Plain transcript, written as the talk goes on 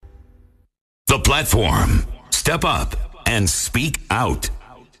The Platform. Step up and speak out.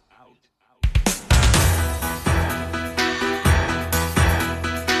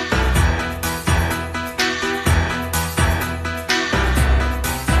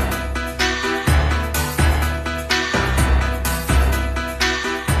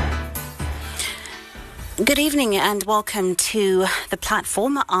 Good evening and welcome to The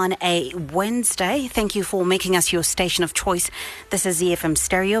Platform on a Wednesday. Thank you for making us your station of choice. This is ZFM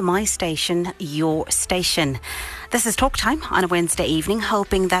Stereo, my station, your station. This is Talk Time on a Wednesday evening,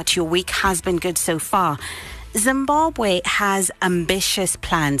 hoping that your week has been good so far. Zimbabwe has ambitious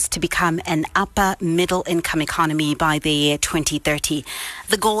plans to become an upper middle income economy by the year 2030.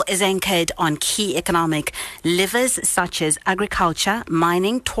 The goal is anchored on key economic levers such as agriculture,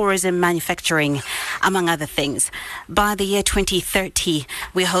 mining, tourism, manufacturing, among other things. By the year 2030,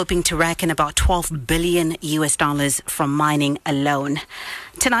 we're hoping to reckon about $12 billion from mining alone.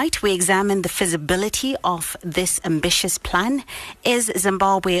 Tonight, we examine the feasibility of this ambitious plan. Is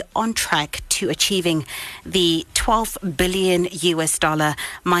Zimbabwe on track to achieving the $12 billion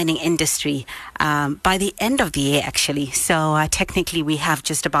mining industry by the end of the year, actually? So technically, we have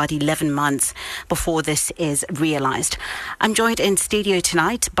just about 11 months before this is realized. I'm joined in studio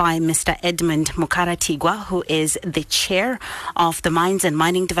tonight by Mr. Edmund Mukaratigwa, who is the chair of the Mines and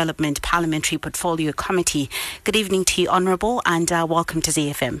Mining Development Parliamentary Portfolio Committee. Good evening to you, Honourable, and welcome to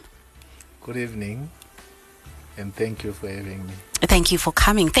ZFM. Good evening, and thank you for having me. Thank you for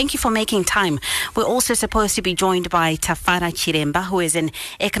coming. Thank you for making time. We're also supposed to be joined by Tafara Chiremba, who is an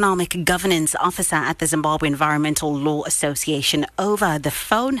economic governance officer at the Zimbabwe Environmental Law Association, over the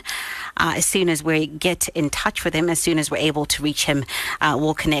phone. As soon as we get in touch with him, as soon as we're able to reach him,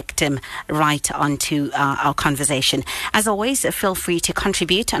 we'll connect him right onto our conversation. As always, feel free to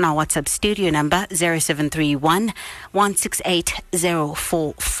contribute on our WhatsApp studio number 0731 168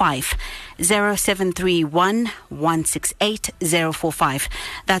 045. 0731 168 045.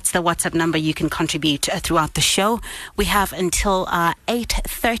 That's the WhatsApp number you can contribute throughout the show. We have until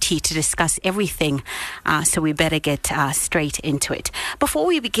 8:30 to discuss everything, so we better get straight into it. Before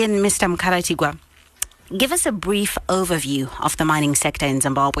we begin, Mr. Mukaratigwa, give us a brief overview of the mining sector in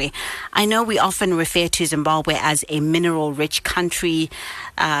Zimbabwe. I know we often refer to Zimbabwe as a mineral-rich country.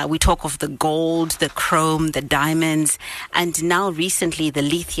 We talk of the gold, the chrome, the diamonds, and now recently the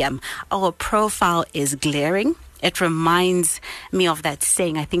lithium. Our profile is glaring. It reminds me of that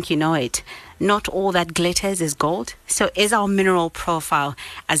saying, I think you know it, not all that glitters is gold. So is our mineral profile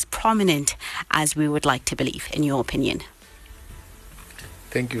as prominent as we would like to believe, in your opinion?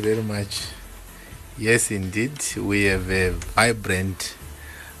 Thank you very much. Yes, indeed, we have a vibrant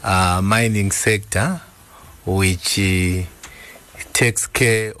mining sector which takes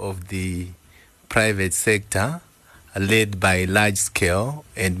care of the private sector, led by large-scale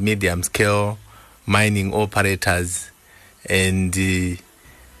and medium-scale mining operators, and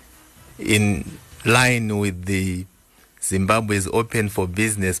in line with the Zimbabwe's open for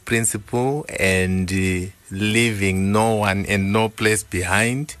business principle and leaving no one and no place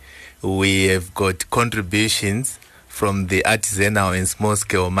behind, we have got contributions from the artisanal and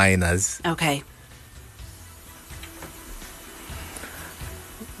small-scale miners. Okay.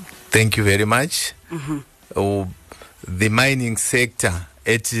 Thank you very much. Mm-hmm. The mining sector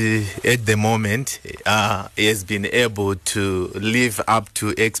at the moment has been able to live up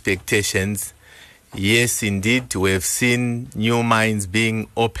to expectations. Yes, indeed, we have seen new mines being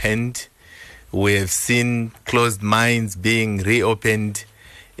opened. We have seen closed mines being reopened,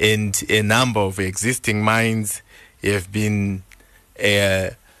 and a number of existing mines have been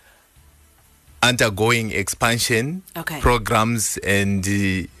undergoing expansion programs, and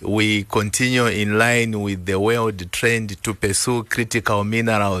we continue in line with the world trend to pursue critical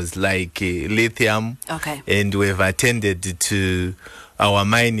minerals like lithium. And we have attended to our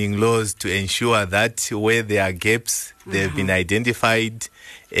mining laws to ensure that where there are gaps, they have been identified,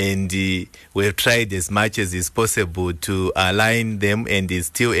 and we have tried as much as is possible to align them, and it's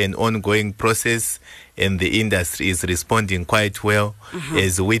still an ongoing process, and the industry is responding quite well,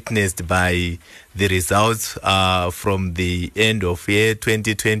 as witnessed by the results from the end of year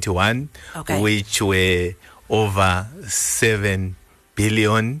 2021, which were over $7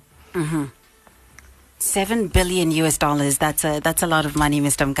 billion. $7 billion. That's a lot of money,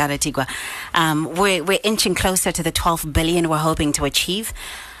 Mr. Mukaratigwa. We're inching closer to the 12 billion we're hoping to achieve.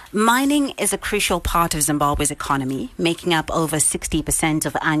 Mining is a crucial part of Zimbabwe's economy, making up over 60%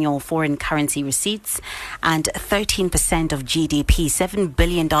 of annual foreign currency receipts and 13% of GDP, $7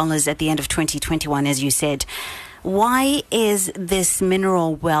 billion at the end of 2021, as you said. Why is this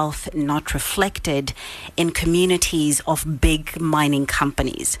mineral wealth not reflected in communities of big mining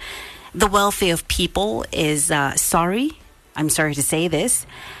companies? the welfare of people is sorry. I'm sorry to say this.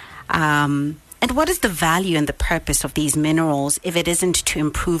 And what is the value and the purpose of these minerals if it isn't to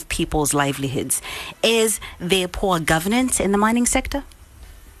improve people's livelihoods? Is there poor governance in the mining sector?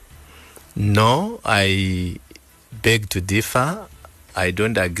 No, I beg to differ. I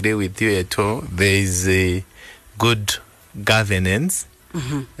don't agree with you at all. There is a good governance.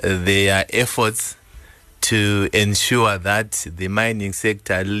 There are efforts to ensure that the mining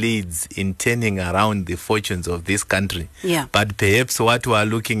sector leads in turning around the fortunes of this country. Yeah. But perhaps what we are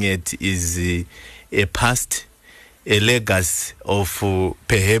looking at is a past, a legacy of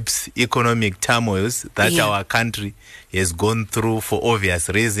perhaps economic turmoils that our country has gone through for obvious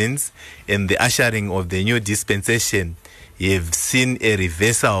reasons, and the ushering of the new dispensation, you've seen a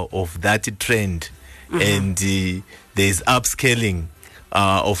reversal of that trend, and there's upscaling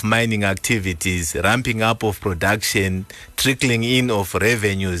of mining activities, ramping up of production, trickling in of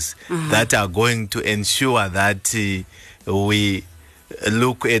revenues that are going to ensure that we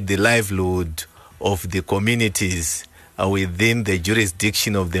look at the livelihood of the communities within the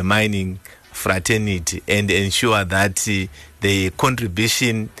jurisdiction of the mining fraternity and ensure that the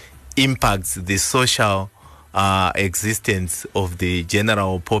contribution impacts the social existence of the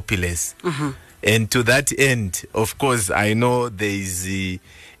general populace. And to that end, of course, I know there is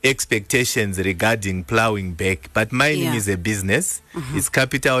expectations regarding plowing back, but mining is a business. It's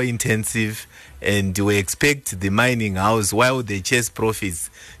capital intensive, and we expect the mining house, while they chase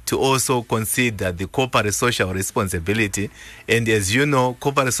profits, to also consider the corporate social responsibility. And as you know,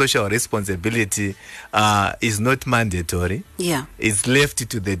 corporate social responsibility is not mandatory. It's left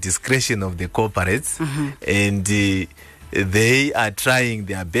to the discretion of the corporates, and they are trying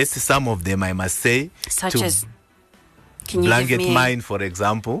their best. Some of them, I must say, such as Blanket Mine, for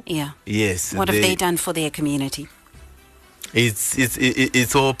example. Yes. What have they done for their community?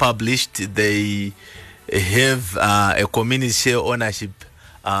 It's all published. They have a community share ownership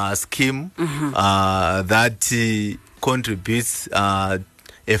scheme that contributes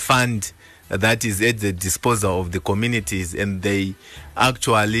a fund that is at the disposal of the communities, and they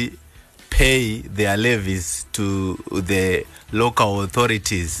actually pay their levies to the local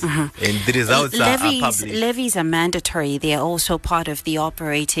authorities, and the results are published. Levies are mandatory. They are also part of the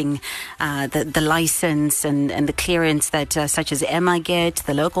operating, the license and the clearance that such as Emma get,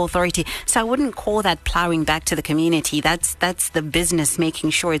 the local authority. So I wouldn't call that plowing back to the community. That's the business making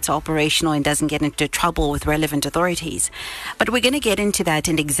sure it's operational and doesn't get into trouble with relevant authorities. But we're going to get into that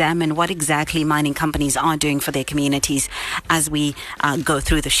and examine what exactly mining companies are doing for their communities as we go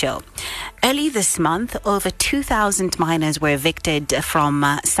through the show. Early this month, over 2,000 miners were evicted from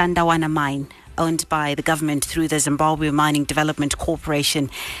Sandawana Mine, owned by the government through the Zimbabwe Mining Development Corporation,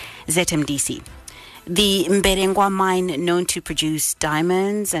 ZMDC. The Mberengwa mine, known to produce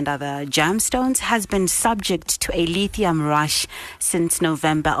diamonds and other gemstones, has been subject to a lithium rush since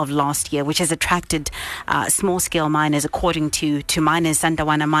November of last year, which has attracted small-scale miners. According to miners,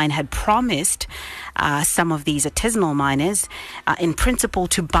 Sandawana Mine had promised some of these artisanal miners, in principle,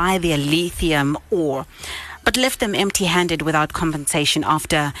 to buy their lithium ore, but left them empty-handed without compensation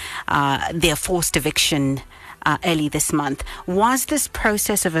after their forced eviction early this month. Was this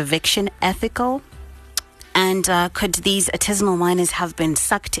process of eviction ethical? And could these artisanal miners have been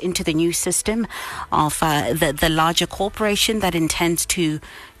sucked into the new system of the larger corporation that intends to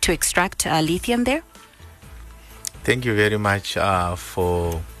extract lithium there? Thank you very much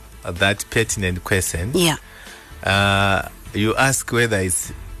for that pertinent question. Yeah. You ask whether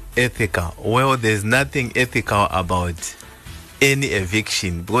it's ethical. Well, there's nothing ethical about any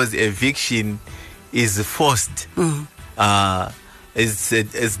eviction, because eviction is forced.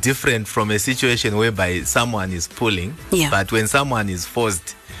 It's different from a situation whereby someone is pulling, but when someone is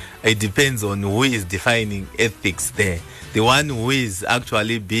forced, it depends on who is defining ethics there. The one who is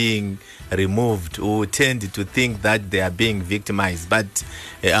actually being removed will tend to think that they are being victimized. But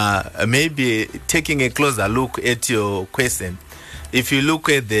maybe taking a closer look at your question, if you look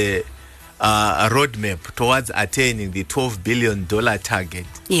at the roadmap towards attaining the $12 billion target,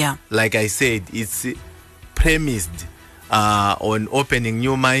 like I said, it's premised on opening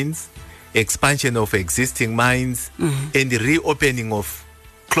new mines, expansion of existing mines, and reopening of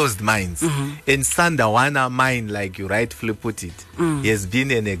closed mines. And Sandawana Mine, like you rightfully put it, has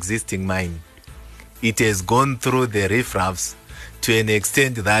been an existing mine. It has gone through the riffraffs to an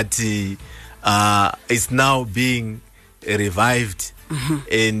extent that it's now being revived,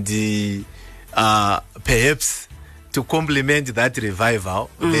 and perhaps to complement that revival,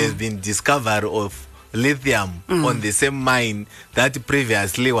 there's been discovery of lithium on the same mine that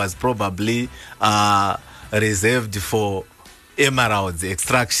previously was probably reserved for emeralds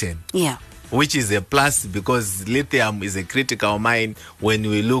extraction. Yeah. Which is a plus because lithium is a critical mine when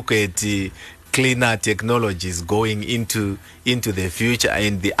we look at cleaner technologies going into the future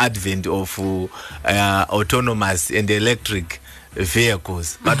and the advent of autonomous and electric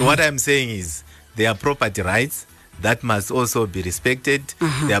vehicles. But what I'm saying is there are property rights that must also be respected.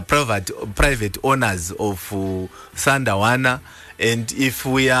 There are private owners of Sandawana, and if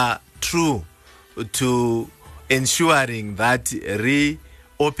we are true to ensuring that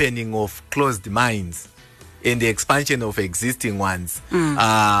reopening of closed mines and the expansion of existing ones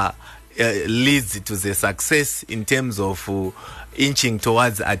leads to the success in terms of inching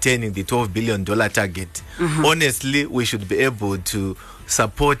towards attaining the $12 billion target. Honestly, we should be able to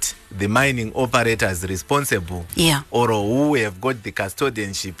support the mining operators responsible or who have got the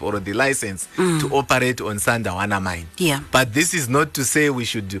custodianship or the license to operate on Sandawana mine. But this is not to say we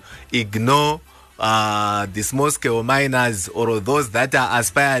should ignore the small-scale miners or those that are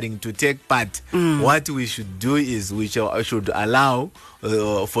aspiring to take part. What we should do is we should allow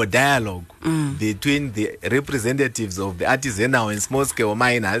for dialogue between the representatives of the artisanal and small-scale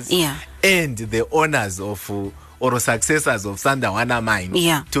miners and the owners of or successors of Sandawana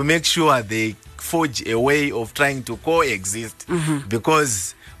mine to make sure they forge a way of trying to coexist,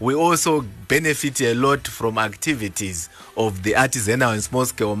 because we also benefit a lot from activities of the artisanal and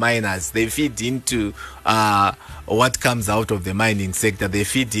small-scale miners. They feed into what comes out of the mining sector. They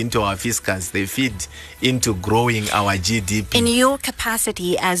feed into our fiscus. They feed into growing our GDP. In your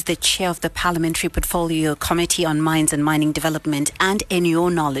capacity as the chair of the Parliamentary Portfolio Committee on Mines and Mining Development, and in your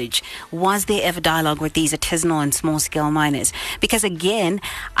knowledge, was there ever dialogue with these artisanal and small-scale miners? Because again,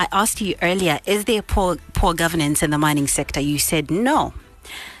 I asked you earlier, is there poor governance in the mining sector? You said no.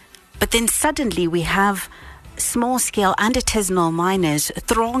 But then suddenly we have small-scale and artisanal miners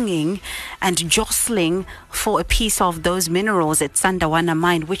thronging and jostling for a piece of those minerals at Sandawana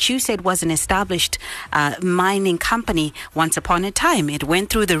mine, which you said was an established mining company once upon a time. It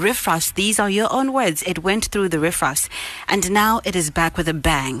went through the riffraff. These are your own words. It went through the riffraff. And now it is back with a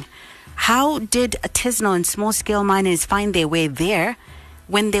bang. How did artisanal and small-scale miners find their way there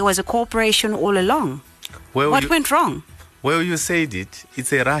when there was a corporation all along? What went wrong? Well, you said it.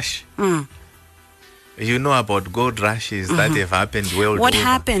 It's a rush. You know about gold rushes that have happened worldwide. What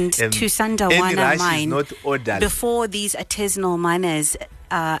happened to Sandawana mine before these artisanal miners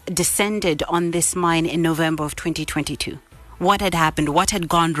descended on this mine in November of 2022? What had happened? What had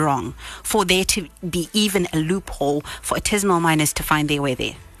gone wrong for there to be even a loophole for artisanal miners to find their way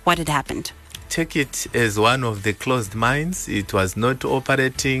there? What had happened? Take it as one of the closed mines. It was not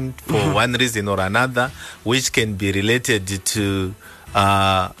operating for one reason or another, which can be related to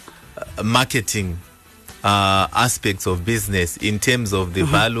marketing aspects of business in terms of the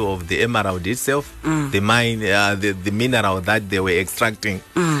value of the emerald itself, the mine, the mineral that they were extracting,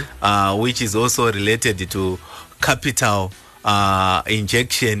 which is also related to capital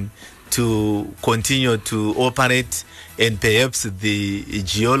injection to continue to operate, and perhaps the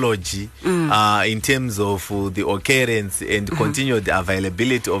geology in terms of the occurrence and continued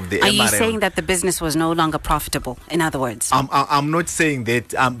availability of the emerald. Are you saying that the business was no longer profitable, in other words? I'm not saying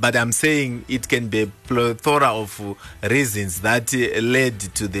that, but I'm saying it can be a plethora of reasons that led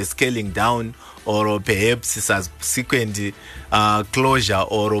to the scaling down or perhaps subsequent closure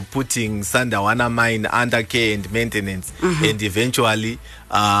or putting Sandawana mine under care and maintenance, and eventually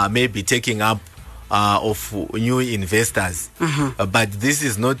maybe taking up of new investors. But this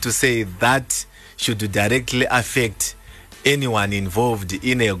is not to say that should directly affect anyone involved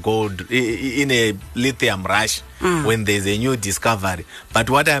in a lithium rush when there's a new discovery.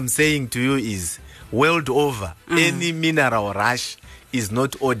 But what I'm saying to you is, world over, any mineral rush is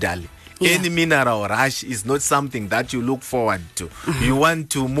not orderly. Any mineral rush is not something that you look forward to. You want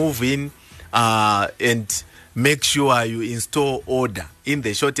to move in and make sure you install order in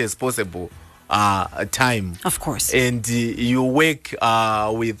the shortest possible time. Of course. And you work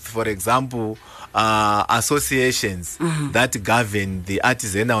with, for example, associations that govern the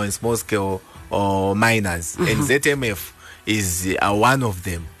artisanal and small-scale miners. And ZMF is one of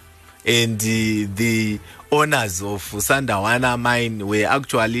them. And the owners of Sandawana mine were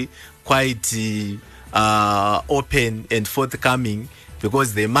actually quite open and forthcoming,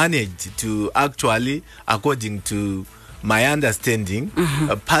 because they managed to actually, according to my understanding,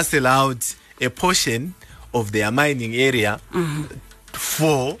 parcel out a portion of their mining area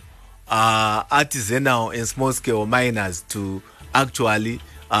for artisanal and small-scale miners to actually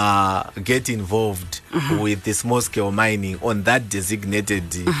get involved with the small-scale mining on that designated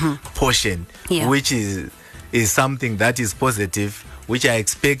portion, which is something that is positive which I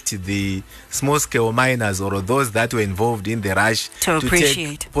expect the small-scale miners or those that were involved in the rush to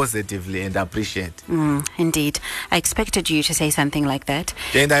take positively and appreciate. Indeed. I expected you to say something like that.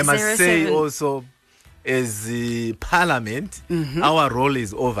 And I must say also, as the Parliament, our role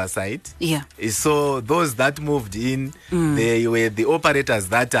is oversight. Yeah. So those that moved in, they were the operators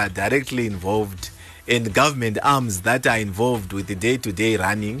that are directly involved, and government arms that are involved with the day-to-day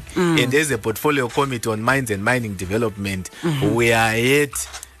running. And as a portfolio committee on mines and mining development, we are yet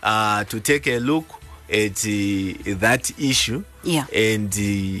to take a look at that issue and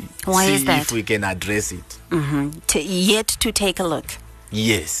see if we can address it. Yet to take a look.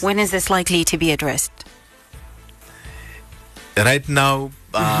 Yes. When is this likely to be addressed? Right now,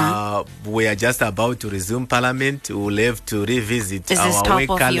 we are just about to resume Parliament. We'll have to revisit our work calendar. Is this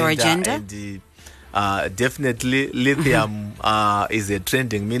top of your agenda? And, definitely, lithium is a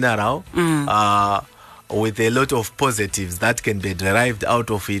trending mineral with a lot of positives that can be derived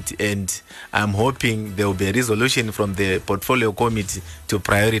out of it. And I'm hoping there will be a resolution from the portfolio committee to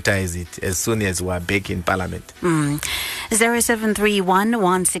prioritize it as soon as we're back in Parliament.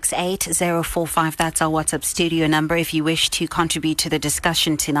 0731-168-045. That's our WhatsApp studio number if you wish to contribute to the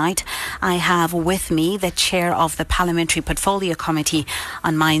discussion tonight. I have with me the chair of the Parliamentary Portfolio Committee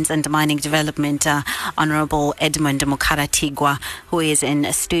on Mines and Mining Development, Honorable Edmund Mukaratigwa, who is in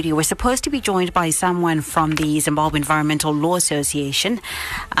a studio. We're supposed to be joined by someone from the Zimbabwe Environmental Law Association.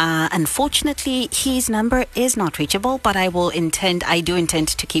 Unfortunately, his number is not reachable, but I do intend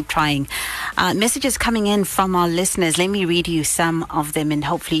to keep trying. Messages coming in from our listeners. Let me read you some of them, and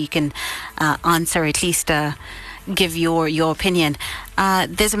hopefully you can answer, at least give your opinion.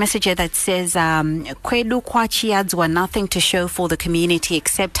 There's a message here that says, Kwedu kwa Chiadzwa, nothing to show for the community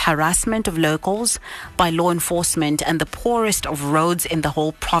except harassment of locals by law enforcement and the poorest of roads in the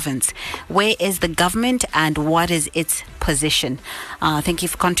whole province. Where is the government and what is its position? Thank you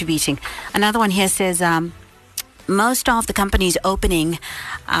for contributing. Another one here says, most of the companies opening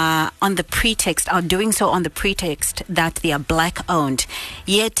are doing so on the pretext that they are black owned.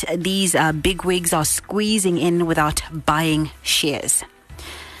 Yet these big wigs are squeezing in without buying shares.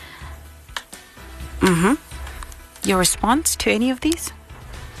 Your response to any of these?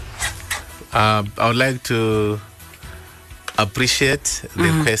 I would like to appreciate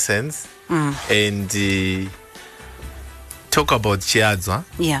the questions and talk about Chiadzwa.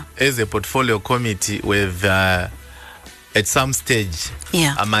 Yeah. As a portfolio committee, we've at some stage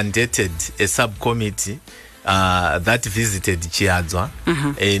mandated a subcommittee that visited Chiadzwa,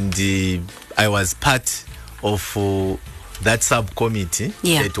 and I was part of that subcommittee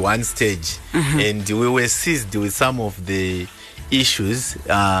at one stage, and we were seized with some of the issues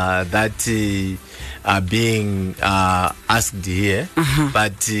that are being asked here.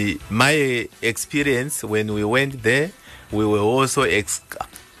 But my experience when we went there, we were also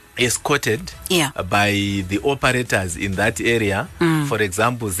escorted by the operators in that area, for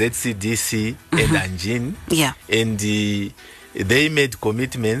example, ZCDC and Anjin, and they made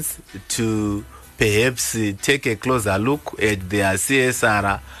commitments to perhaps take a closer look at their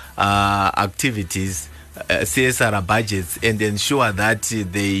CSR activities, CSR budgets, and ensure that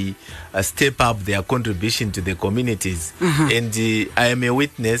they step up their contribution to the communities. And I am a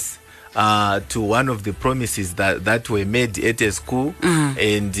witness to one of the promises that were made at a school,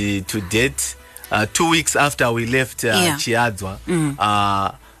 and to date, 2 weeks after we left Chiadzwa,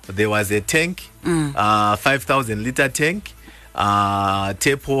 there was a tank, 5,000 liter tank,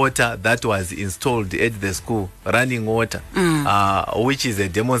 tap water that was installed at the school, running water, which is a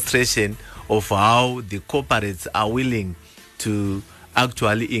demonstration of how the corporates are willing to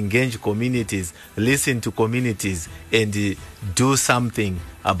actually engage communities, listen to communities, and do something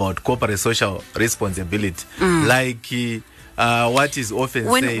about corporate social responsibility. Like what is often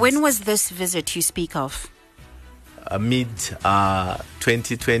said. When was this visit you speak of? Mid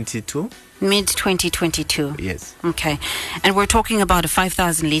 2022. Mid 2022. Yes. Okay, and we're talking about a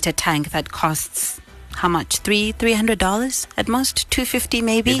 5,000 liter tank that costs how much? $300 at most? $250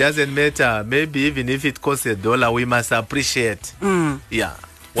 maybe? It doesn't matter. Maybe even if it costs $1, we must appreciate. Yeah.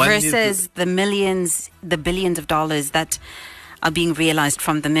 Versus the millions, the billions of dollars that are being realized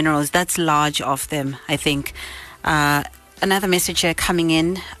from the minerals. That's large of them, I think. Another message here coming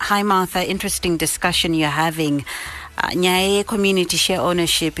in. Hi, Martha. Interesting discussion you're having. Nyaye community share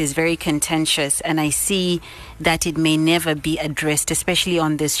ownership is very contentious, and I see that it may never be addressed, especially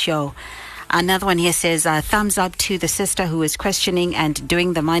on this show. Another one here says, thumbs up to the sister who is questioning and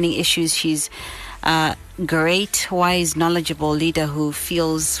doing the mining issues. She's great, wise, knowledgeable leader who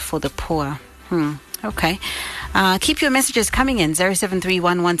feels for the poor. Okay. Keep your messages coming in,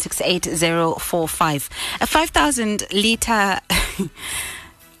 0731-168-045. A 5,000 liter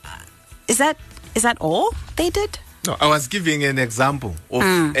Is that all they did? No, I was giving an example of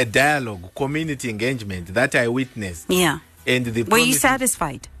a dialogue, community engagement that I witnessed. Yeah. And were you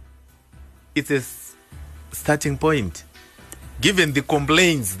satisfied? It's a starting point. Given the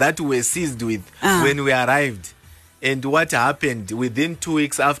complaints that were seized with when we arrived and what happened within 2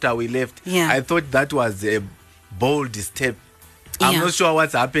 weeks after we left, I thought that was a bold step. I'm not sure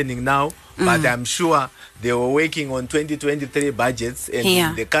what's happening now, but I'm sure they were working on 2023 budgets, and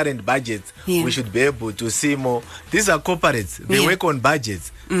in the current budgets, we should be able to see more. These are corporates. They work on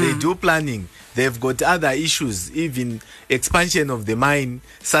budgets. They do planning. They've got other issues, even expansion of the mine,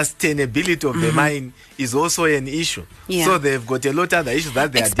 sustainability of the mine is also an issue. So they've got a lot of other issues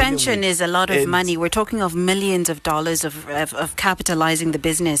that they expansion are dealing with. Is a lot of money. We're talking of millions of dollars of capitalizing the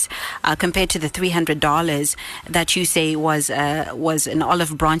business compared to the $300 that you say was an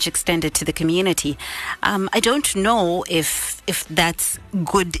olive branch extended to the community. I don't know if that's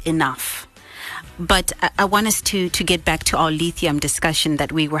good enough. But I want us to get back to our lithium discussion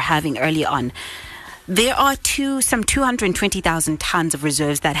that we were having earlier on. There are some 220,000 tons of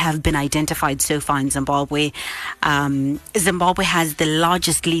reserves that have been identified so far in Zimbabwe. Zimbabwe has the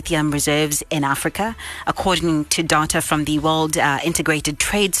largest lithium reserves in Africa, according to data from the World Integrated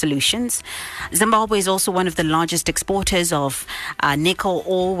Trade Solutions. Zimbabwe is also one of the largest exporters of nickel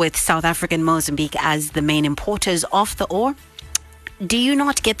ore, with South Africa and Mozambique as the main importers of the ore. Do you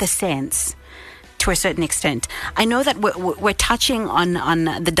not get the sense, to a certain extent? I know that we're touching on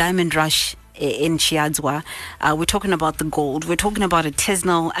the diamond rush in Chiadzwa. We're talking about the gold. We're talking about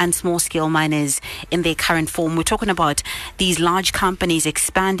artisanal and small-scale miners in their current form. We're talking about these large companies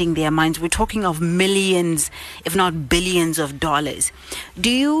expanding their mines. We're talking of millions, if not billions of dollars. Do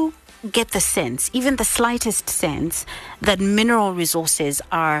you get the sense, even the slightest sense, that mineral resources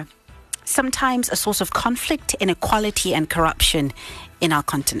are sometimes a source of conflict, inequality, and corruption in our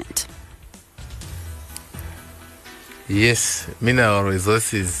continent? Yes, mineral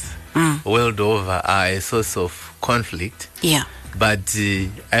resources world over are a source of conflict. Yeah. But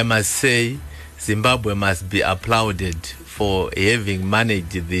I must say, Zimbabwe must be applauded for having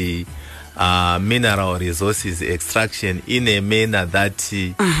managed the mineral resources extraction in a manner that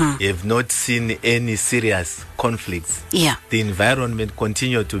have not seen any serious conflicts. Yeah. The environment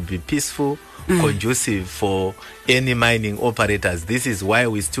continue to be peaceful, conducive for any mining operators. This is why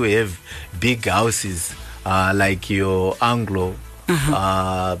we still have big houses like your Anglo,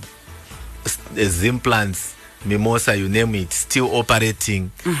 Zimplants, Mimosa, you name it, still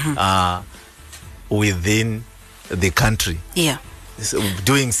operating within the country. Yeah. So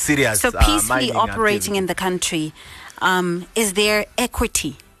doing serious peacefully mining operating activity in the country. Is there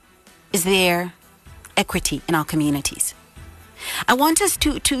equity? Is there equity in our communities? I want us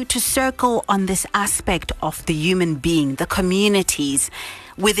to circle on this aspect of the human being, the communities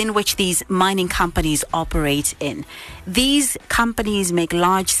within which these mining companies operate in. These companies make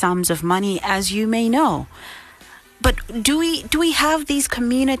large sums of money, as you may know. But do we have these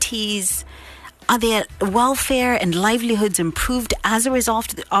communities? Are their welfare and livelihoods improved as a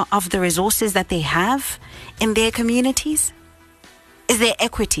result of the resources that they have in their communities? Is there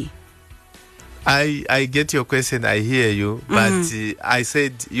equity? I get your question, I hear you, but I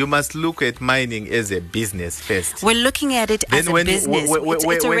said you must look at mining as a business first. We're looking at it as a business.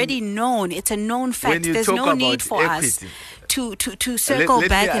 It's already known. It's a known fact. There's no need for us to circle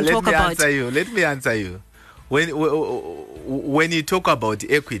back and talk about... Let me answer you. When you talk about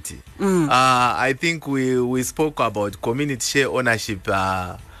equity, I think we spoke about community share ownership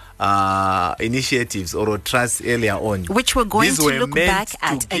initiatives or trusts earlier on, which we're going to look back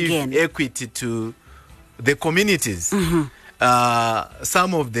at to give again. Equity to the communities.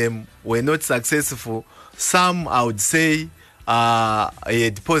 Some of them were not successful. Some, I would say,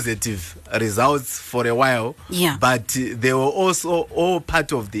 had positive results for a while. Yeah. But they were also all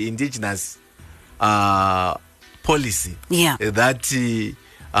part of the indigenous policy. Yeah. That we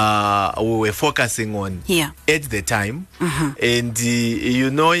were focusing on at the time. And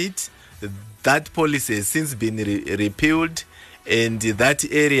you know it, that policy has since been repealed, and that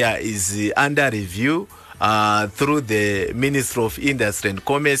area is under review through the Ministry of Industry and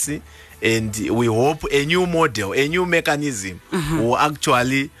Commerce, and we hope a new model, a new mechanism will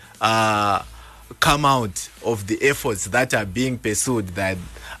actually come out of the efforts that are being pursued that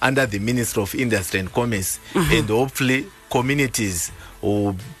under the Ministry of Industry and Commerce, and hopefully communities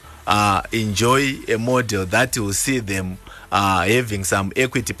will enjoy a model that will see them having some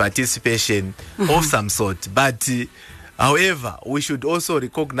equity participation of some sort. But However, we should also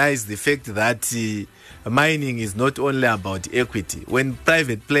recognize the fact that mining is not only about equity. When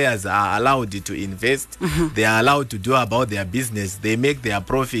private players are allowed to invest, they are allowed to do about their business, they make their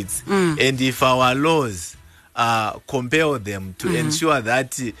profits. And if our laws compel them to ensure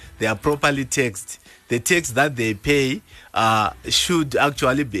that they are properly taxed, the tax that they pay should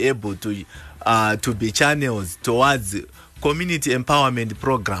actually be able to be channeled towards community empowerment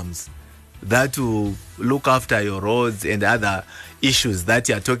programs that will look after your roads and other issues that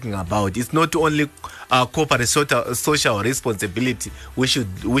you are talking about. It's not only corporate social responsibility. We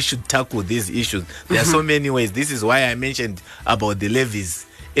should tackle these issues. There are so many ways. This is why I mentioned about the levies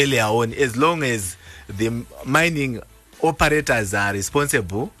earlier on. As long as the mining operators are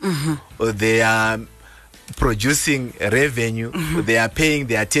responsible, they are producing revenue, they are paying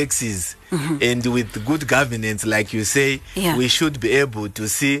their taxes, and with good governance, like you say, we should be able to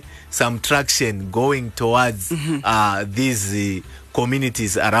see some traction going towards these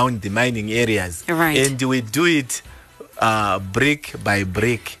communities around the mining areas. And we do it brick by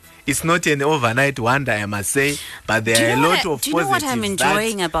brick. It's not an overnight wonder, I must say, but there are a lot of positives what I'm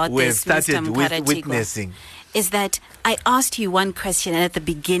enjoying about we've this, started Mr. witnessing. Is that I asked you one question at the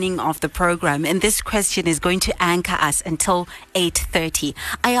beginning of the program, and this question is going to anchor us until 8:30.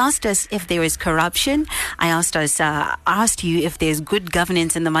 I asked us if there is corruption. I asked you if there's good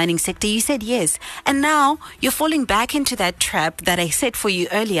governance in the mining sector. You said yes. And now you're falling back into that trap that I set for you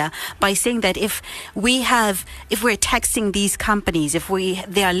earlier by saying that if we're taxing these companies,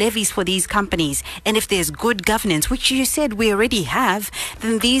 there are levies for these companies, and if there's good governance, which you said we already have,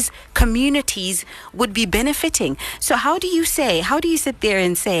 then these communities would be benefiting. So how do you sit there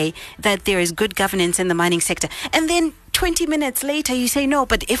and say that there is good governance in the mining sector, and then 20 minutes later you say no,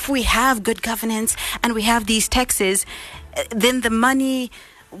 but if we have good governance and we have these taxes, then the money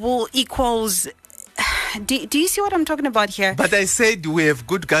will equals... Do you see what I'm talking about here? But I said we have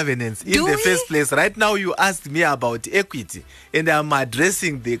good governance in the first place. Right now you asked me about equity, and I'm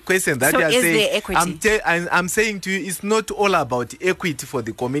addressing the question that you are saying. There equity? I'm saying to you, it's not all about equity for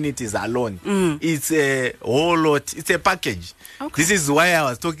the communities alone. It's a whole lot. It's a package. Okay. This is why I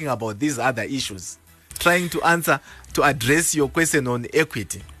was talking about these other issues, trying to address your question on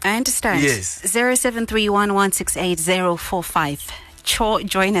equity. I understand. Yes. 0731168045.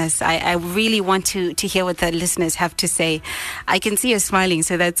 Join us. I really want to hear what the listeners have to say. I can see you smiling,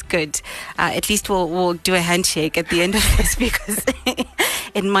 so that's good. At least we'll do a handshake at the end of this because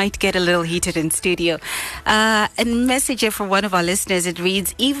it might get a little heated in studio. A message here from one of our listeners. It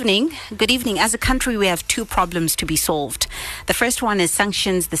reads, Good evening. As a country, we have two problems to be solved. The first one is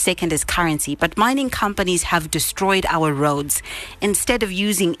sanctions. The second is currency. But mining companies have destroyed our roads. Instead of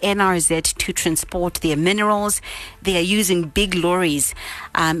using NRZ to transport their minerals, they are using big lorries.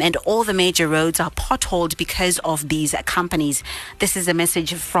 And all the major roads are potholed because of these companies. This is a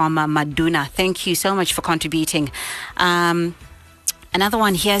message from Maduna. Thank you so much for contributing. Another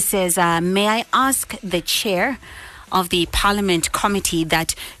one here says, may I ask the chair of the Parliament Committee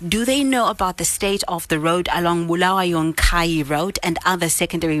that do they know about the state of the road along Bulawayo-Nkhai Road and other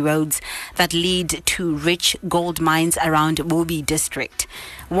secondary roads that lead to rich gold mines around Mubi district?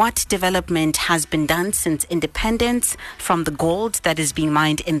 What development has been done since independence from the gold that is being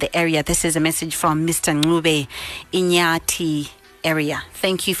mined in the area? This is a message from Mr. Ngube Inyati area.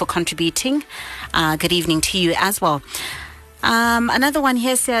 Thank you for contributing. Good evening to you as well. Another one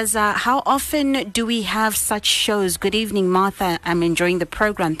here says, how often do we have such shows? Good evening, Martha. I'm enjoying the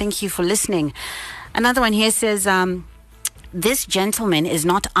program. Thank you for listening. Another one here says, this gentleman is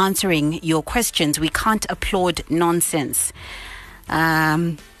not answering your questions. We can't applaud nonsense.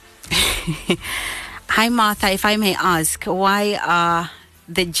 Hi, Martha. If I may ask, why are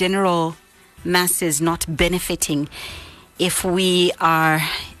the general masses not benefiting if we're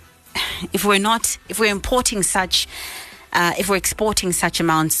exporting such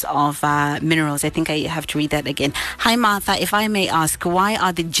amounts of minerals? I think I have to read that again. Hi, Martha. If I may ask, why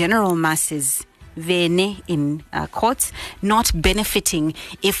are the general masses, vene in quotes, not benefiting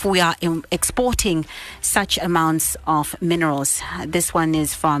if we are exporting such amounts of minerals? This one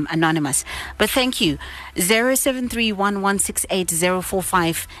is from Anonymous. But thank you.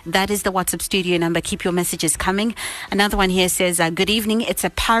 0731168045. That is the WhatsApp studio number. Keep your messages coming. Another one here says, good evening. It's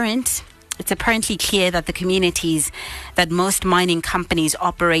apparently clear that the communities that most mining companies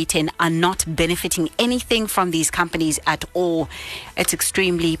operate in are not benefiting anything from these companies at all. It's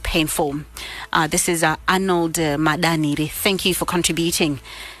extremely painful. This is Arnold Madaniri. Thank you for contributing.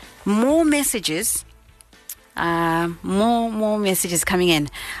 More messages More messages coming in.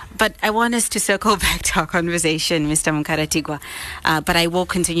 But I want us to circle back to our conversation, Mr. Mukharatigwa. But I will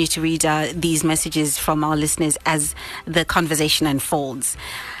continue to read these messages from our listeners as the conversation unfolds.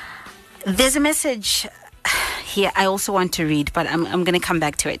 There's a message here I also want to read, but I'm going to come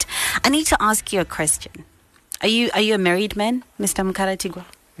back to it. I need to ask you a question. Are you a married man, Mr. Mukharatigwa?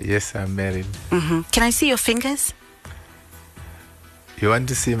 Yes, I'm married. Mm-hmm. Can I see your fingers? You want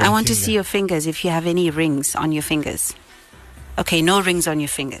to see my I want finger? to see your fingers, if you have any rings on your fingers. Okay, no rings on your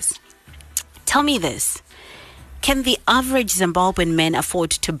fingers. Tell me this. Can the average Zimbabwean man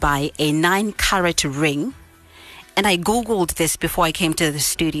afford to buy a 9-carat ring? And I Googled this before I came to the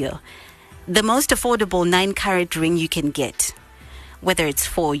studio. The most affordable 9-carat ring you can get, whether it's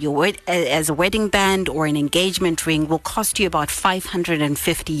for your as a wedding band or an engagement ring, will cost you about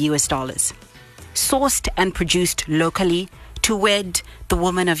 $550. Sourced and produced locally to wed the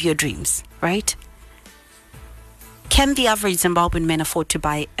woman of your dreams, right? Can the average Zimbabwean man afford to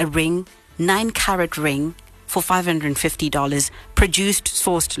buy a ring, 9-carat ring, for $550, produced,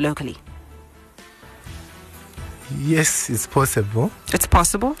 sourced locally? Yes, it's possible. It's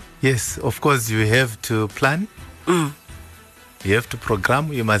possible? Yes, of course, you have to plan. You have to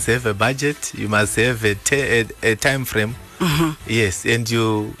program. You must have a budget. You must have a time frame. Mm-hmm. Yes, and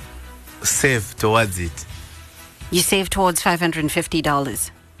you save towards it. You save towards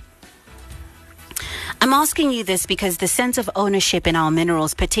 $550. I'm asking you this because the sense of ownership in our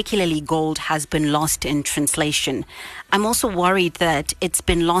minerals, particularly gold, has been lost in translation. I'm also worried that it's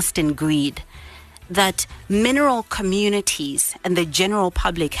been lost in greed, that mineral communities and the general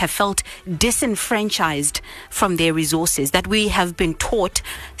public have felt disenfranchised from their resources, that we have been taught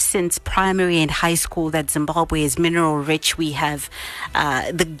since primary and high school that Zimbabwe is mineral rich. We have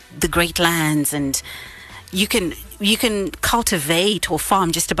the great lands, and you can cultivate or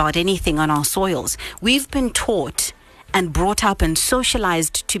farm just about anything on our soils. We've been taught and brought up and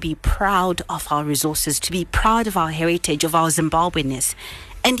socialized to be proud of our resources, to be proud of our heritage, of our Zimbabweanness.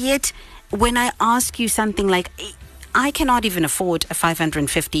 And yet, when I ask you something like, I cannot even afford a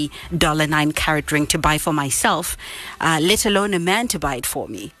 $550 9-carat ring to buy for myself, let alone a man to buy it for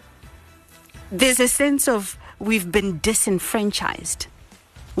me. There's a sense of we've been disenfranchised.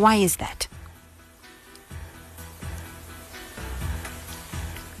 Why is that?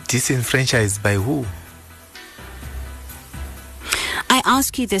 Disenfranchised by who? I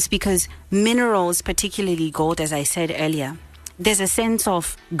ask you this because minerals, particularly gold, as I said earlier, there's a sense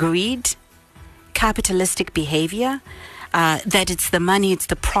of greed, capitalistic behavior, that it's the money, it's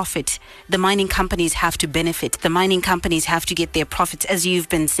the profit. The mining companies have to benefit. The mining companies have to get their profits, as you've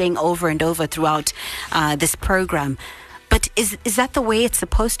been saying over and over throughout this program. But is that the way it's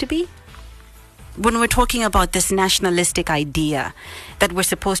supposed to be? When we're talking about this nationalistic idea that we're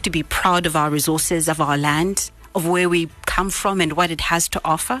supposed to be proud of our resources, of our land, of where we come from and what it has to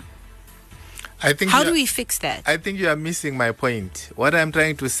offer? How do we fix that? I think you are missing my point. What I'm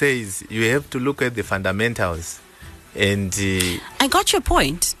trying to say is you have to look at the fundamentals. And I got your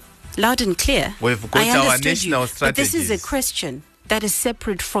point, loud and clear. We've got our national strategies. But this is a question that is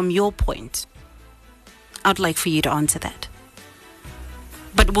separate from your point. I'd like for you to answer that.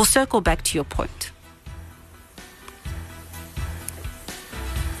 But we'll circle back to your point.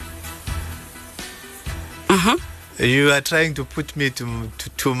 You are trying to put me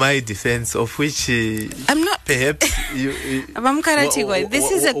to my defense, of which I'm not. Perhaps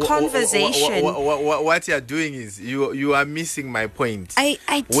this is a conversation. What you are doing is you are missing my point.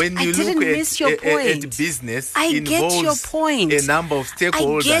 When you look miss your point. At business, I involves get your point. A number of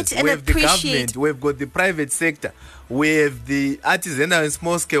stakeholders. We have the government, we've got the private sector, we have the artisanal and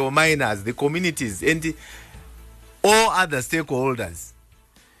small scale miners, the communities, and all other stakeholders.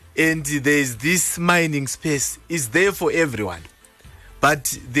 And there is this mining space is there for everyone,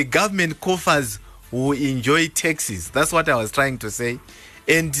 but the government coffers will enjoy taxes. That's what I was trying to say.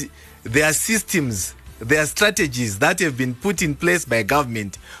 And there are systems, there are strategies that have been put in place by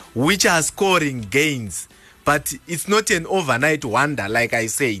government which are scoring gains, but it's not an overnight wonder. Like I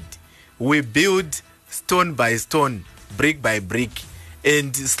said, we build stone by stone, brick by brick,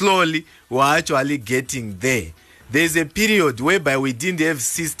 and slowly we're actually getting there. There's a period whereby we didn't have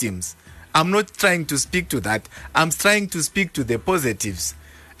systems. I'm not trying to speak to that. I'm trying to speak to the positives.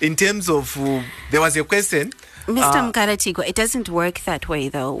 In terms of, there was a question Mr. Mkaratigo, it doesn't work that way,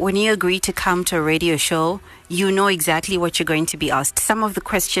 though. When you agree to come to a radio show, you know exactly what you're going to be asked. Some of the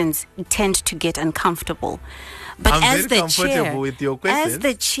questions tend to get uncomfortable. But I'm as very the chair, with your questions. as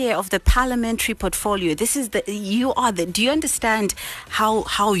the chair of the parliamentary portfolio, do you understand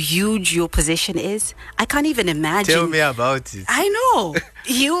how huge your position is? I can't even imagine. Tell me about it. I know.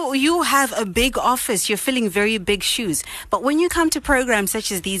 You have a big office. You're filling very big shoes. But when you come to programs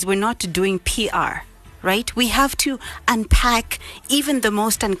such as these, we're not doing PR. Right? We have to unpack even the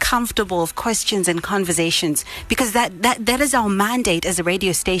most uncomfortable of questions and conversations, because that is our mandate as a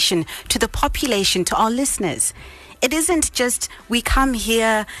radio station to the population, to our listeners. It isn't just we come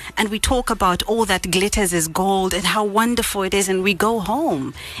here and we talk about all that glitters is gold and how wonderful it is and we go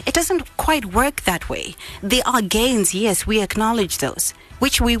home. It doesn't quite work that way. There are gains, yes, we acknowledge those,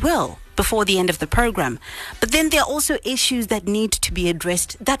 which we will before the end of the program. But then there are also issues that need to be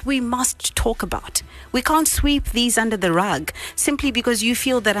addressed that we must talk about. We can't sweep these under the rug simply because you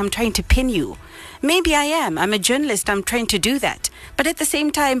feel that I'm trying to pin you. Maybe I am. I'm a journalist. I'm trying to do that. But at the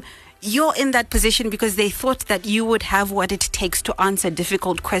same time, you're in that position because they thought that you would have what it takes to answer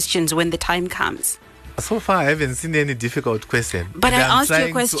difficult questions when the time comes. So far, I haven't seen any difficult question. But I asked you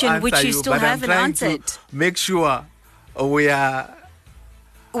a question which you still haven't answered. Make sure we are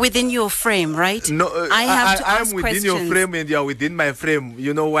within your frame, right? No, I have to ask I'm within questions. your frame and you're within my frame.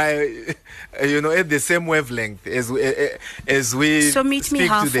 You know why? At the same wavelength as we so meet me speak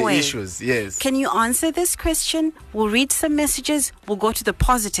halfway. to the issues. Yes. Can you answer this question? We'll read some messages. We'll go to the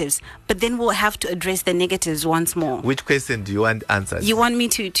positives, but then we'll have to address the negatives once more. Which question do you want answered? You want me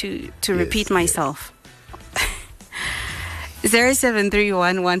to repeat myself?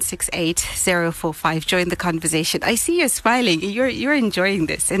 0731-168-045. Join the conversation. I see you're smiling. You're enjoying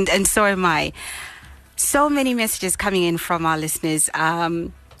this, and so am I. So many messages coming in from our listeners.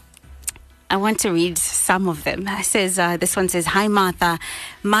 I want to read some of them. It says, this one says, "Hi Martha,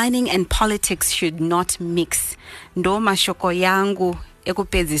 mining and politics should not mix. Ndo mashoko yangu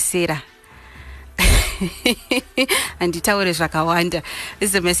ekupedzisira." And this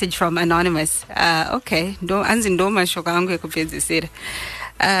is a message from Anonymous. Okay.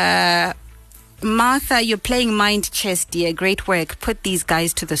 Martha, you're playing mind chess, dear. Great work. Put these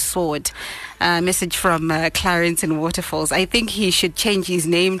guys to the sword. Message from Clarence in Waterfalls. I think he should change his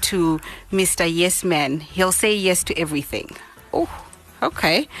name to Mr. Yes Man. He'll say yes to everything. Oh,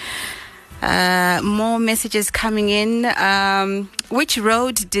 okay. More messages coming in. Which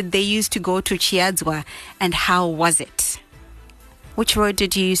road did they use to go to Chiadzwa and how was it? Which road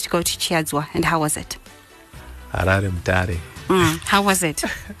did you use to go to Chiadzwa and how was it? Harare Mtare. How was it?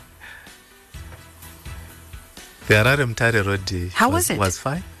 The Harare Mtare road was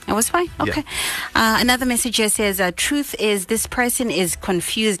fine. It was fine? Okay. Yeah. Another message here says, truth is this person is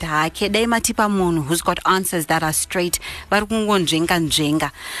confused. Who's got answers that are straight.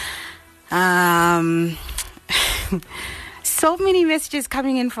 So many messages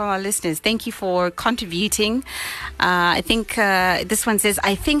coming in from our listeners. Thank you for contributing. I think this one says,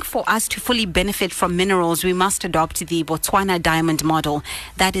 I think for us to fully benefit from minerals, we must adopt the Botswana diamond model.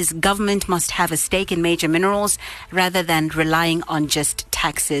 That is, government must have a stake in major minerals rather than relying on just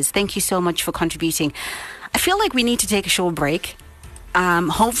taxes. Thank you so much for contributing. I feel like we need to take a short break.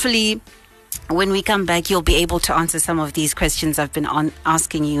 Hopefully, when we come back, you'll be able to answer some of these questions I've been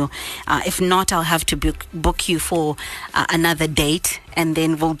asking you. If not, I'll have to book you for another date, and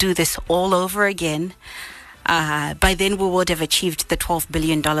then we'll do this all over again. By then, we would have achieved the $12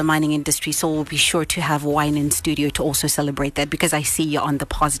 billion mining industry, so we'll be sure to have wine in studio to also celebrate that, because I see you're on the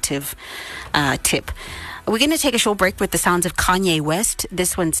positive tip. We're going to take a short break with the sounds of Kanye West.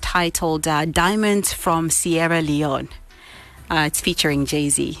 This one's titled Diamonds from Sierra Leone. It's featuring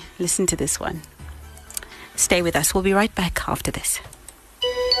Jay-Z. Listen to this one. Stay with us. We'll be right back after this.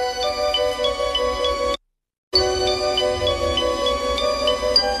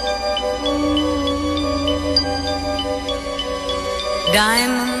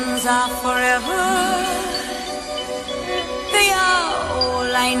 Diamonds are forever. They are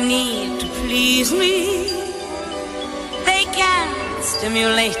all I need to please me. They can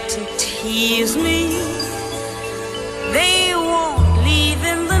stimulate and tease me. They won't leave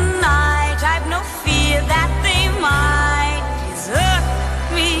in the night. I've no fear that they might desert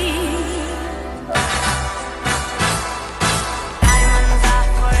me. Diamonds are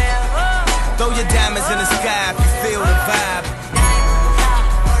forever. Throw your diamonds in the sky if you feel the vibe. Diamonds are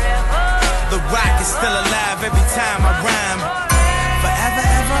forever. The rock is still alive every time I rhyme. Forever,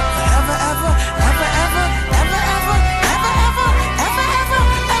 ever, forever, ever, ever, ever, ever, ever, ever, ever, ever, ever,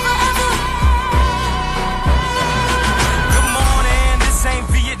 ever, ever. Good morning, this ain't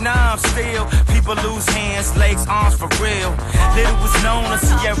Vietnam still. People lose hands hands, legs, arms for real. Little was known of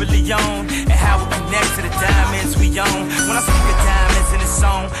Sierra Leone and how it connects to the diamonds we own. When I speak of diamonds in this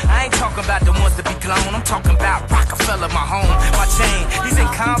song, I ain't talking about the ones that be cloned. I'm talking about Rockefeller, my home, my chain. These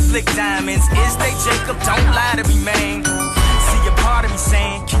ain't conflict diamonds. Is they Jacob? Don't lie to me, man. See a part of me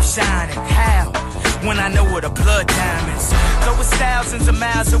saying, keep shining. How? When I know where the blood diamonds. Though it's thousands of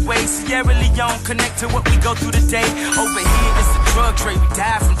miles away, Sierra Leone connect to what we go through today. Over here it's the drug trade, we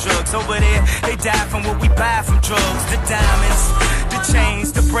die from drugs. Over there, they die from what we buy from drugs. The diamonds, the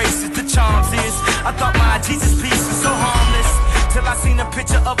chains, the bracelets, the charms is. I thought my Jesus piece was so harmless, till I seen a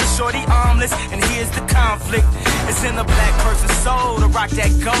picture of a shorty armless. And here's the conflict, it's in the black person's soul to rock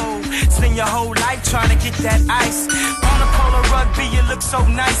that gold. Spend your whole life trying to get that ice. On a polar rugby, you look so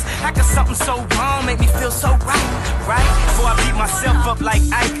nice. How can something so wrong make me feel so right, right? Before I beat myself up like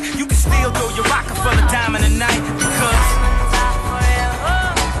Ike, you can still throw your Rockefeller diamond tonight. Because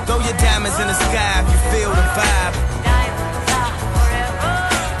throw your diamonds in the sky if you feel the vibe.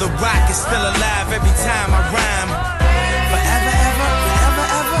 The rock is still alive every time I rhyme. Forever, ever, forever,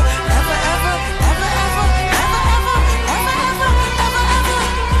 ever, ever, ever, ever, ever, ever, ever, ever, ever, ever,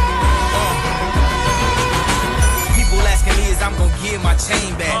 ever. People asking me is I'm gonna give my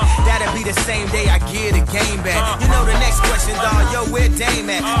chain back. That'll be the same day I give the game back. You know the next question, dawg, yo, where Dame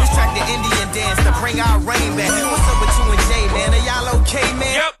at? This track the Indian dance to bring our rain back. What's up with you and Jay, man? Are y'all okay,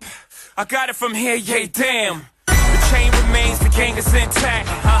 man? Yep, I got it from here, yay, damn. Chain remains, the gang is intact.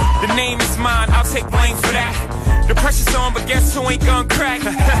 The name is mine, I'll take blame for that. The pressure's on, but guess who ain't gonna crack?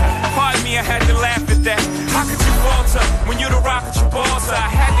 Pardon me, I had to laugh at that. How could you falter when you're the rock at your balls? I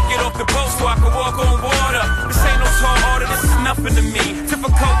had to get off the boat so I could walk on water. This ain't no tall order, this is nothing to me.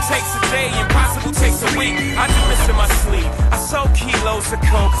 Difficult takes a day, impossible takes a week. I do this in my sleep, I sold kilos of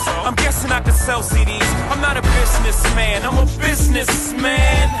coke. I'm guessing I could sell CDs. I'm not a businessman, I'm a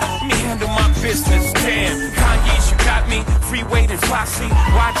businessman. Let me handle my business, damn. Kanye's, you got me, Freeway and Foxy,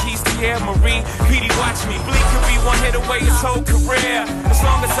 YG's, Tierra Marie, PD, watch me. Bleak could be one hit away his whole career. As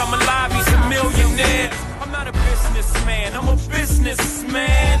long as I'm alive, he's a millionaire. I'm not a businessman, I'm a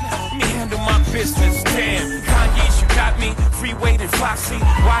businessman. Let me handle my business, damn. Kanye's, you got me, Freeway and Foxy,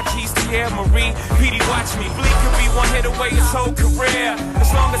 YG's, Tierra Marie, PD, watch me. Bleak could be one hit away his whole career.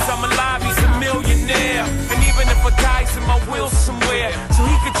 As long as I'm alive, he's a millionaire. And even if I die, it's in my will somewhere, so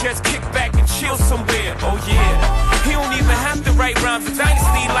he could just kick back and chill somewhere. Oh yeah. He don't even have to write rhymes. A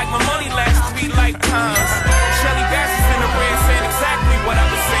dynasty like my money lasts 3 lifetimes. Shelly Bass is in the rear saying exactly what I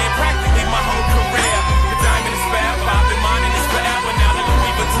was saying practically my whole career. The diamond is bad, I've been mining this forever. Now the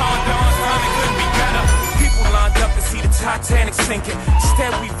Louis Vuitton Don's time, it couldn't be better. People lined up to see the Titanic sinking.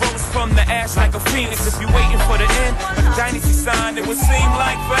 Instead we rose from the ash like a phoenix. If you're waiting for the end of the dynasty sign, it would seem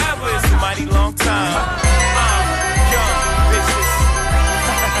like forever. It's a mighty long time. Young bitches.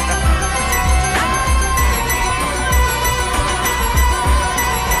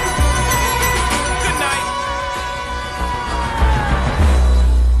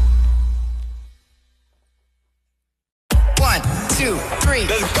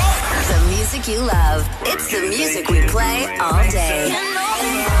 The music you love. It's the music we play all day.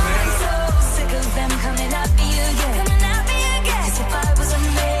 I'm so sick of them coming at me again. 'Cause if I was a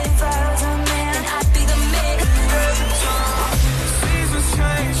man, I'd be the man. Seasons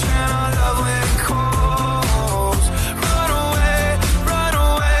change and our love when it calls. Run away, run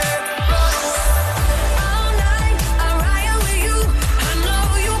away, run away. All night, I ride with you. I know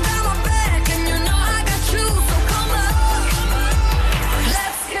you got my back and you know I got you. So come on,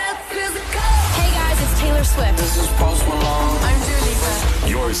 let's get physical. Hey guys, it's Taylor Swift. This is Post Malone. I'm Julie.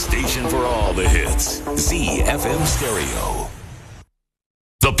 Your station for all the hits. ZFM Stereo.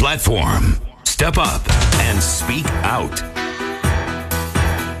 The platform. Step up and speak out.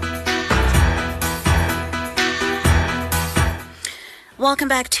 Welcome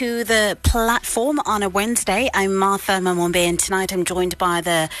back to the platform on a Wednesday. I'm Martha Mamombe, and tonight I'm joined by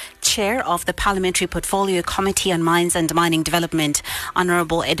the Chair of the Parliamentary Portfolio Committee on Mines and Mining Development,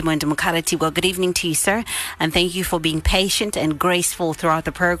 Honourable Edmund Mukarati. Well, good evening to you, sir, and thank you for being patient and graceful throughout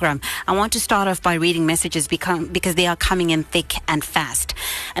the program. I want to start off by reading messages because they are coming in thick and fast.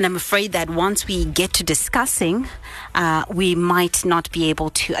 And I'm afraid that once we get to discussing, we might not be able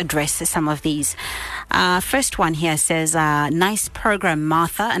to address some of these. First one here says, nice program,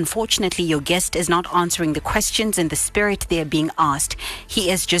 Martha. Unfortunately, your guest is not answering the questions in the spirit they are being asked. He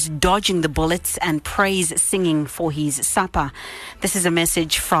is just dodging the bullets and praise singing for his supper. This is a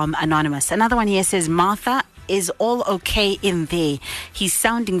message from Anonymous. Another one here says, Martha, is all okay in there? He's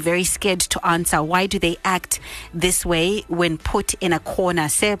sounding very scared to answer. Why do they act this way when put in a corner?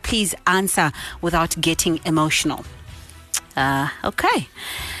 Sir, please answer without getting emotional. Okay.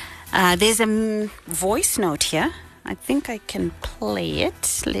 There's a voice note here. I think I can play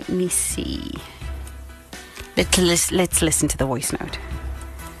it. Let me see. Let's listen to the voice note.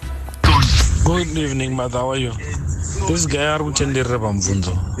 Good evening, mother. How are you? This guy Arutende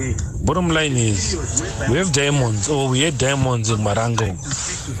Rebamvunzo. Bottom line is, we have diamonds, or we had diamonds in Marango.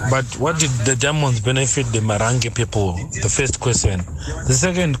 But what did the diamonds benefit the Marange people? The first question. The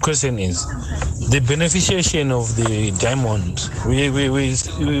second question is, the beneficiation of the diamonds.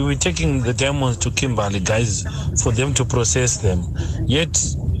 We're taking the diamonds to Kimberley, guys, for them to process them. Yet,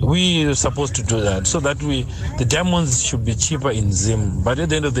 we are supposed to do that so that the diamonds should be cheaper in Zim. But at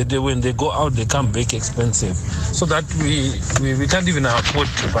the end of the day, when they go out, they come back expensive. So that we can't even afford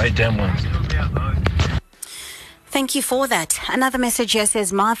to buy diamonds. Thank you for that. Another message here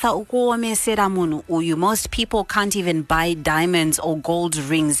says, Martha, most people can't even buy diamonds or gold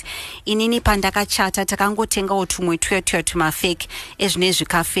rings. Inini pandaka chata takangotenga otumwe tuma fake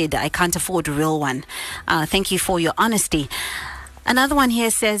ezvinezvikafeda. I can't afford a real one. Thank you for your honesty. Another one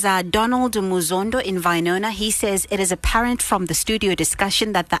here says, Donald Muzondo in Vinona, he says, it is apparent from the studio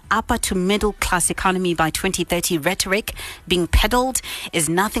discussion that the upper to middle class economy by 2030 rhetoric being peddled is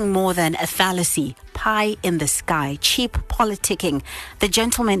nothing more than a fallacy. Pie in the sky, cheap politicking. The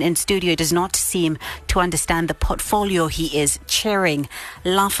gentleman in studio does not seem to understand the portfolio he is chairing.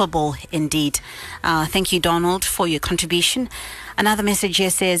 Laughable indeed. Thank you, Donald, for your contribution. Another message here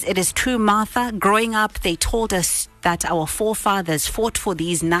says, it is true, Martha. Growing up, they told us that our forefathers fought for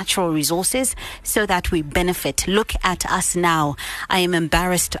these natural resources so that we benefit. Look at us now. I am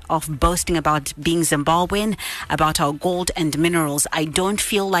embarrassed of boasting about being Zimbabwean, about our gold and minerals. I don't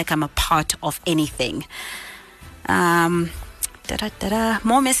feel like I'm a part of anything. More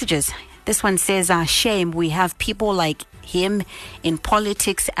messages. This one says, shame we have people like him in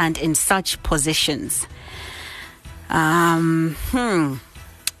politics and in such positions. More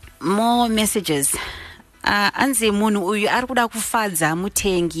messages. Anze munhu uyu arikuda kufadza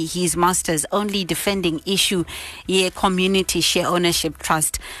mutengi his masters only defending issue ye community share ownership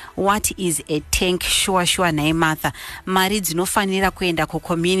trust. What is a tank? Sure nae Martha. Mari dzinofanira kuenda ku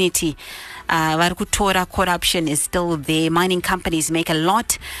community. Varikutora corruption is still there. Mining companies make a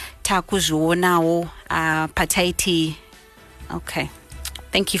lot. Takuzvonawo pataiti. Okay.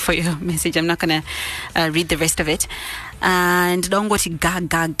 Thank you for your message. I'm not going to read the rest of it. And don't go to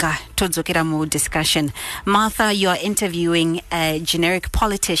todzokera mu discussion. Martha, you are interviewing a generic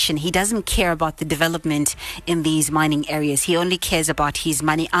politician. He doesn't care about the development in these mining areas. He only cares about his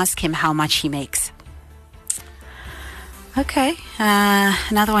money. Ask him how much he makes. Okay.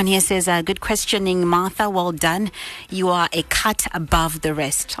 Another one here says, good questioning, Martha. Well done. You are a cut above the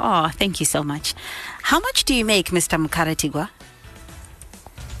rest. Oh, thank you so much. How much do you make, Mr. Mukaratigwa?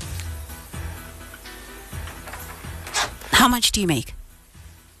 How much do you make?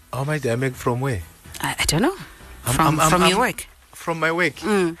 How much do I make from where? I don't know. From your work? From my work?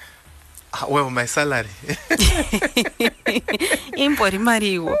 Well, my salary. Impori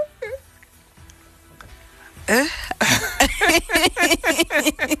mariwo.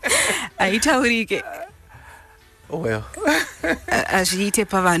 Aitaurike. Well.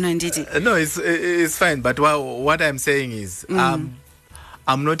 No, it's fine. But what I'm saying is, I'm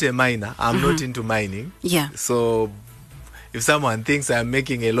not a miner. I'm not into mining. Yeah. So if someone thinks I'm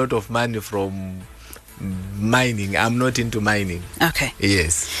making a lot of money from mining, I'm not into mining. Okay.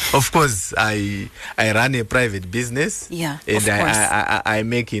 Yes. Of course, I run a private business. Yeah. And I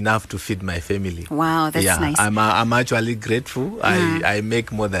make enough to feed my family. Wow, that's nice. I'm actually grateful. I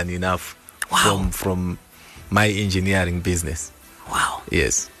make more than enough from my engineering business. Wow.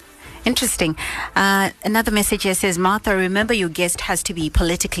 Yes. Interesting. Another message here says, Martha, remember your guest has to be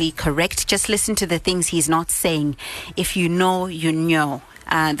politically correct. Just listen to the things he's not saying. If you know, you know.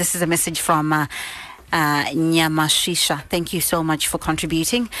 This is a message from Nyamashisha. Thank you so much for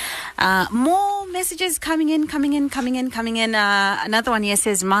contributing. More messages coming in. Another one here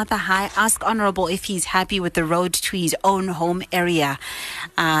says, Martha, hi. Ask Honorable if he's happy with the road to his own home area.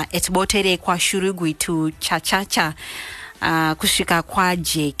 It's Botere kwa Shurugwi to Chachacha. Kushika kwa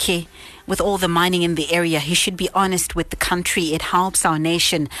JK. With all the mining in the area, he should be honest with the country. It helps our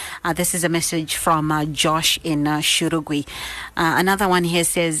nation. This is a message from Josh in Shurugwi. Another one here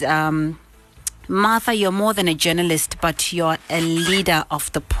says, Martha, you're more than a journalist, but you're a leader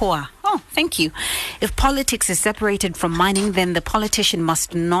of the poor. Oh, thank you. If politics is separated from mining, then the politician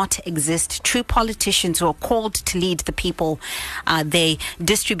must not exist. True politicians who are called to lead the people, they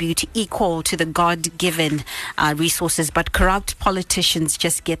distribute equal to the God-given resources, but corrupt politicians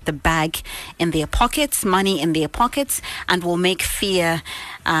just get the bag in their pockets, money in their pockets, and will make fear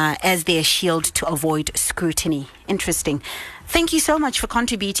as their shield to avoid scrutiny. Interesting. Thank you so much for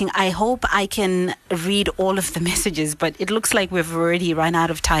contributing. I hope I can read all of the messages, but it looks like we've already run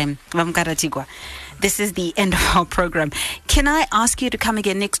out of time. This is the end of our program. Can I ask you to come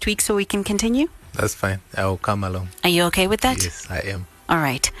again next week so we can continue? That's fine. I will come along. Are you okay with that? Yes, I am. All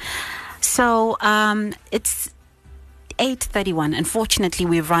right. So it's 8:31. Unfortunately,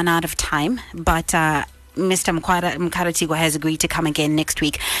 we've run out of time, but Mr. Mkharatigo has agreed to come again next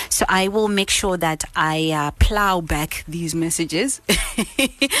week. So I will make sure that I plow back these messages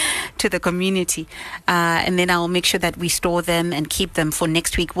to the community. And then I'll make sure that we store them and keep them for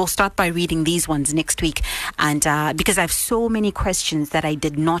next week. We'll start by reading these ones next week. And because I have so many questions that I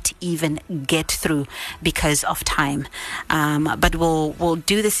did not even get through because of time. But we'll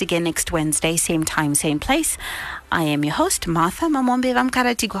do this again next Wednesday, same time, same place. I am your host, Martha Mamombe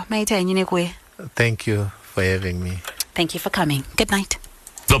Mkharatigo. Thank you for having me. Thank you for coming. Good night.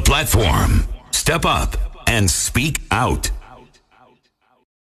 The Platform. Step up and speak out.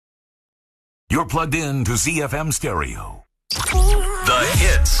 You're plugged in to ZFM Stereo. The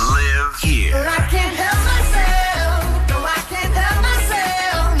hits live here. But I can't help myself. No, I can't help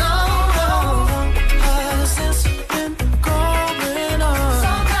myself. No, no. Since you've been going on.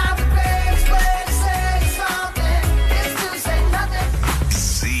 Sometimes the greatest way to say something is to say nothing.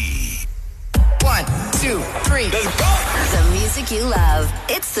 Z. 1, 2, 3. Let's go. The music you love.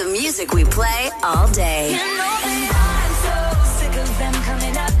 It's the music we play all day. You know that I'm so sick of them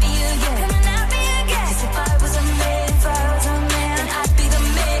coming at me again. Coming at me again. 'Cause if I was a man, then I'd be the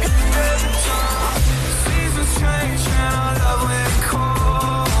man. Seasons change and our love when it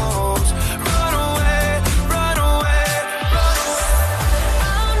calls. Run away, run away, run away.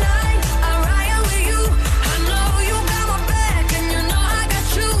 All night, I ride with you. I know you got my back, and you know I got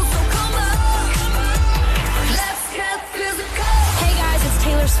you. So come on, let's get physical. Hey guys, it's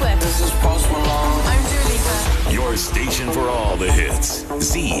Taylor Swift. This is Post Malone. I'm Dua Lipa. Your station for all the hits.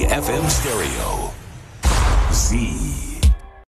 ZFM Stereo. Z.